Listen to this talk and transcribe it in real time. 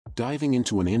Diving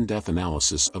into an in-depth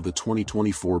analysis of the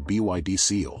 2024 BYD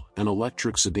Seal, an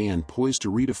electric sedan poised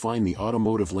to redefine the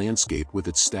automotive landscape with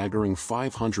its staggering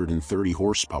 530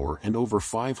 horsepower and over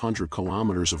 500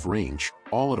 kilometers of range,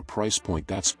 all at a price point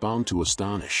that's bound to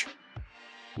astonish.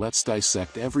 Let's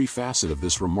dissect every facet of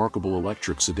this remarkable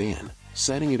electric sedan,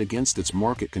 setting it against its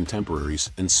market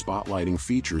contemporaries and spotlighting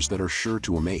features that are sure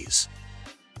to amaze.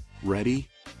 Ready?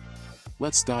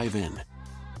 Let's dive in.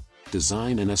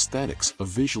 Design and aesthetics, a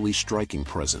visually striking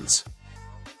presence.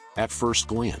 At first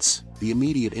glance, the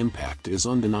immediate impact is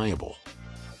undeniable.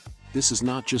 This is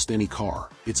not just any car,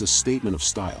 it's a statement of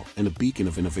style and a beacon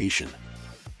of innovation.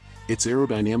 Its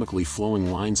aerodynamically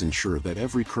flowing lines ensure that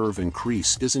every curve and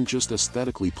crease isn't just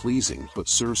aesthetically pleasing but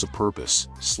serves a purpose,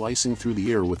 slicing through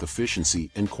the air with efficiency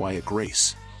and quiet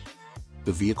grace.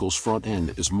 The vehicle's front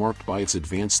end is marked by its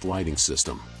advanced lighting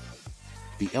system.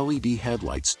 The LED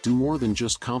headlights do more than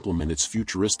just complement its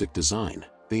futuristic design,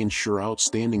 they ensure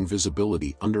outstanding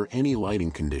visibility under any lighting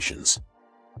conditions.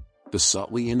 The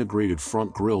subtly integrated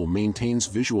front grille maintains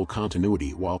visual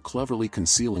continuity while cleverly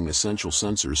concealing essential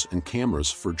sensors and cameras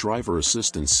for driver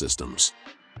assistance systems.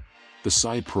 The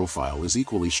side profile is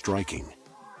equally striking.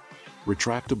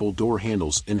 Retractable door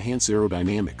handles enhance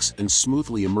aerodynamics and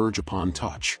smoothly emerge upon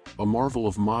touch, a marvel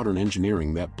of modern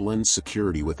engineering that blends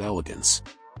security with elegance.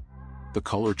 The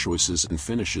color choices and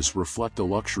finishes reflect a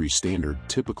luxury standard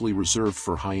typically reserved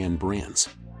for high-end brands.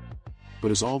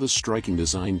 But is all this striking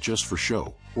design just for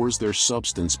show, or is there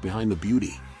substance behind the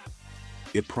beauty?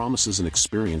 It promises an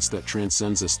experience that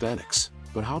transcends aesthetics,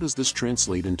 but how does this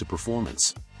translate into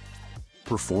performance?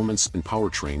 Performance and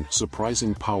powertrain,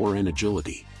 surprising power and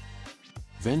agility.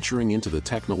 Venturing into the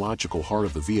technological heart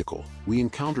of the vehicle, we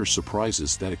encounter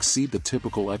surprises that exceed the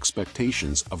typical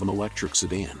expectations of an electric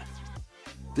sedan.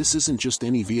 This isn't just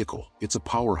any vehicle, it's a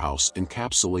powerhouse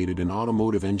encapsulated in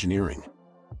automotive engineering.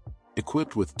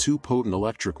 Equipped with two potent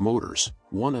electric motors,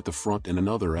 one at the front and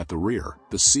another at the rear,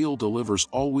 the Seal delivers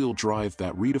all-wheel drive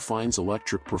that redefines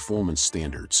electric performance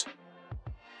standards.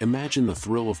 Imagine the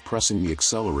thrill of pressing the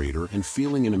accelerator and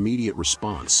feeling an immediate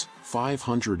response,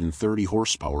 530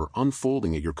 horsepower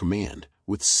unfolding at your command,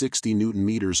 with 60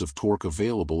 Nm of torque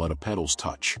available at a pedal's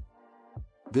touch.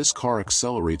 This car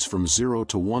accelerates from 0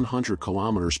 to 100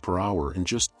 km per hour in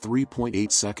just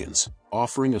 3.8 seconds,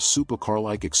 offering a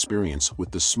supercar-like experience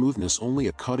with the smoothness only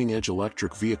a cutting-edge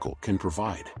electric vehicle can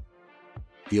provide.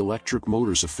 The electric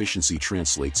motor's efficiency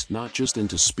translates not just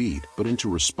into speed but into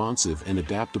responsive and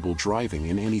adaptable driving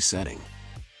in any setting.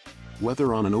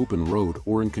 Whether on an open road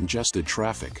or in congested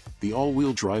traffic, the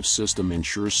all-wheel drive system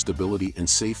ensures stability and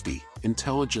safety,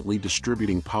 intelligently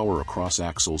distributing power across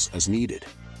axles as needed.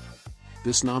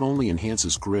 This not only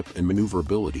enhances grip and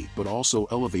maneuverability but also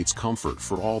elevates comfort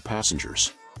for all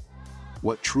passengers.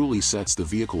 What truly sets the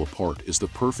vehicle apart is the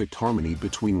perfect harmony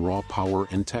between raw power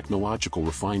and technological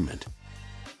refinement.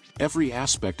 Every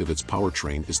aspect of its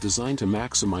powertrain is designed to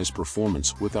maximize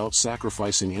performance without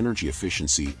sacrificing energy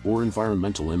efficiency or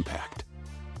environmental impact.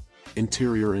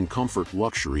 Interior and comfort,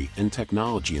 luxury and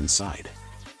technology inside.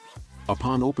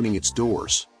 Upon opening its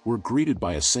doors, we're greeted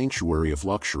by a sanctuary of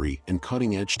luxury and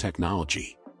cutting-edge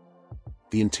technology.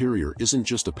 The interior isn't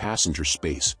just a passenger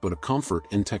space but a comfort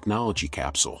and technology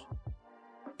capsule.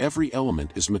 Every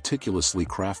element is meticulously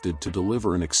crafted to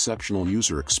deliver an exceptional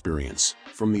user experience,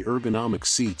 from the ergonomic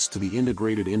seats to the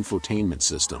integrated infotainment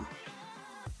system.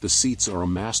 The seats are a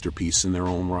masterpiece in their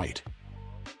own right.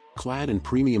 Clad in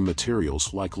premium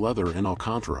materials like leather and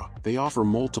Alcantara, they offer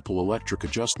multiple electric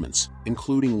adjustments,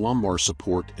 including lumbar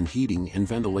support and heating and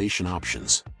ventilation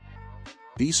options.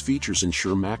 These features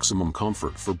ensure maximum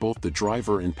comfort for both the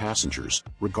driver and passengers,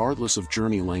 regardless of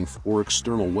journey length or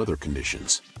external weather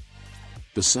conditions.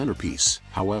 The centerpiece,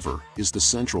 however, is the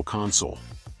central console.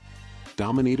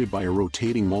 Dominated by a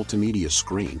rotating multimedia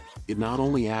screen, it not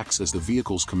only acts as the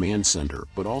vehicle's command center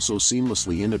but also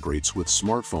seamlessly integrates with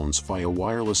smartphones via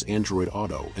wireless Android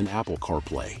Auto and Apple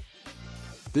CarPlay.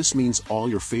 This means all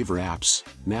your favorite apps,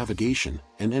 navigation,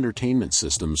 and entertainment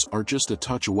systems are just a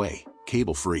touch away,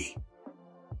 cable-free.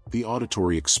 The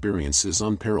auditory experience is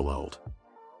unparalleled.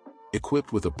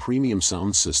 Equipped with a premium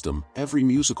sound system, every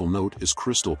musical note is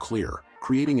crystal clear,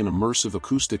 creating an immersive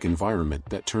acoustic environment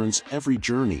that turns every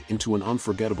journey into an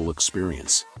unforgettable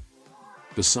experience.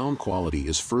 The sound quality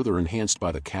is further enhanced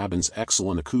by the cabin's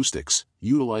excellent acoustics,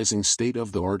 utilizing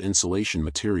state-of-the-art insulation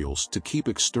materials to keep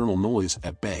external noise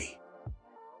at bay.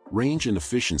 Range and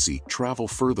efficiency travel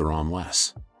further on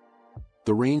less.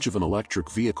 The range of an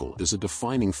electric vehicle is a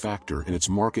defining factor in its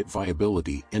market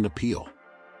viability and appeal.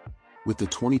 With the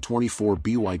 2024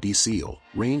 BYD Seal,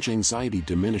 range anxiety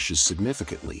diminishes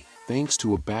significantly, thanks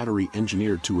to a battery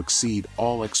engineered to exceed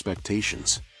all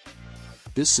expectations.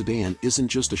 This sedan isn't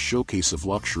just a showcase of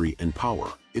luxury and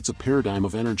power, it's a paradigm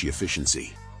of energy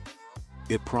efficiency.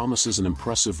 It promises an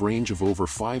impressive range of over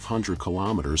 500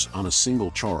 kilometers on a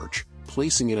single charge,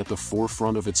 placing it at the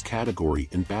forefront of its category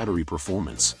in battery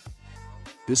performance.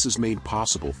 This is made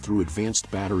possible through advanced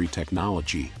battery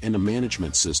technology and a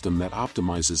management system that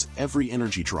optimizes every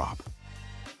energy drop.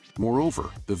 Moreover,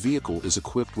 the vehicle is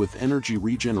equipped with energy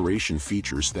regeneration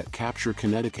features that capture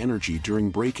kinetic energy during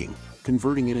braking,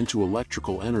 converting it into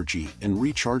electrical energy and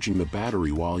recharging the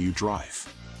battery while you drive.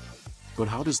 But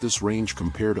how does this range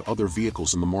compare to other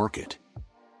vehicles in the market?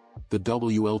 The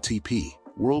WLTP,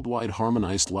 Worldwide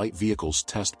Harmonized Light Vehicles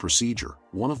Test Procedure,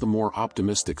 one of the more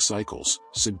optimistic cycles,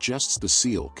 suggests the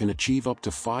Seal can achieve up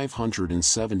to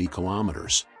 570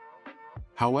 kilometers.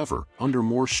 However, under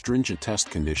more stringent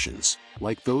test conditions,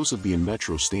 like those of the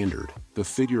in-metro standard, the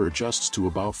figure adjusts to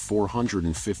about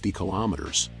 450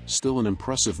 kilometers, still an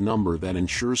impressive number that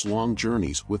ensures long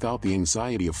journeys without the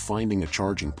anxiety of finding a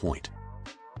charging point.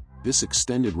 This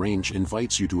extended range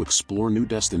invites you to explore new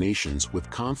destinations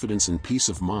with confidence and peace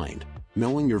of mind,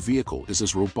 knowing your vehicle is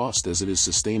as robust as it is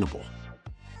sustainable.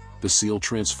 The Seal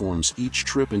transforms each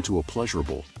trip into a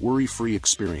pleasurable, worry-free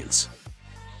experience.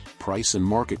 Price and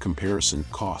market comparison,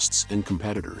 costs and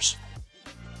competitors.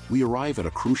 We arrive at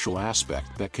a crucial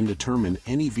aspect that can determine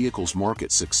any vehicle's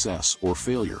market success or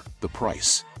failure: the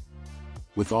price.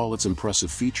 With all its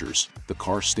impressive features, the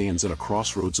car stands at a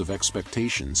crossroads of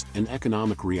expectations and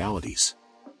economic realities.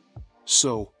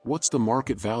 So, what's the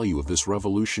market value of this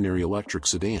revolutionary electric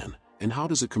sedan, and how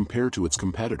does it compare to its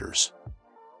competitors?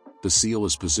 The Seal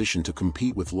is positioned to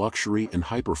compete with luxury and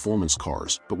high-performance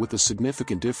cars, but with a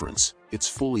significant difference: it's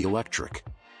fully electric.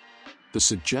 The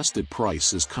suggested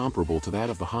price is comparable to that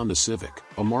of the Honda Civic,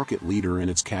 a market leader in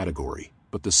its category,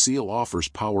 but the Seal offers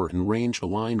power and range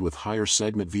aligned with higher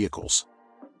segment vehicles.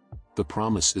 The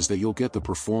promise is that you'll get the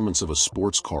performance of a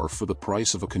sports car for the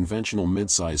price of a conventional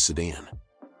mid-size sedan.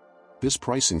 This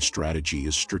pricing strategy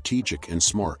is strategic and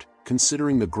smart,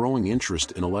 considering the growing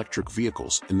interest in electric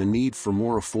vehicles and the need for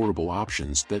more affordable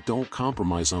options that don't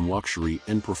compromise on luxury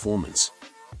and performance.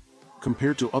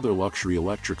 Compared to other luxury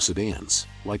electric sedans,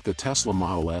 like the Tesla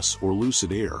Model S or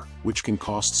Lucid Air, which can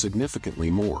cost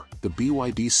significantly more, the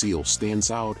BYD Seal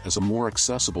stands out as a more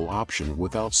accessible option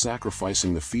without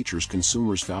sacrificing the features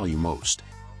consumers value most.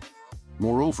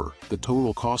 Moreover, the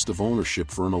total cost of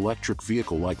ownership for an electric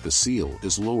vehicle like the Seal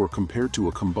is lower compared to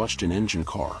a combustion engine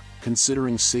car,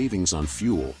 considering savings on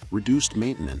fuel, reduced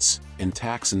maintenance, and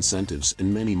tax incentives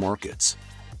in many markets.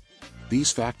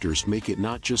 These factors make it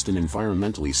not just an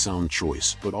environmentally sound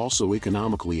choice but also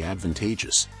economically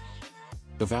advantageous.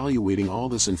 Evaluating all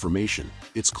this information,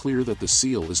 it's clear that the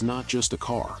Seal is not just a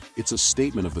car, it's a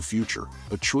statement of the future,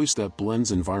 a choice that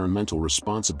blends environmental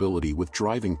responsibility with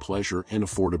driving pleasure and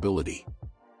affordability.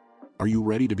 Are you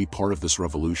ready to be part of this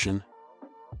revolution?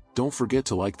 Don't forget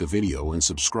to like the video and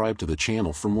subscribe to the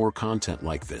channel for more content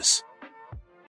like this.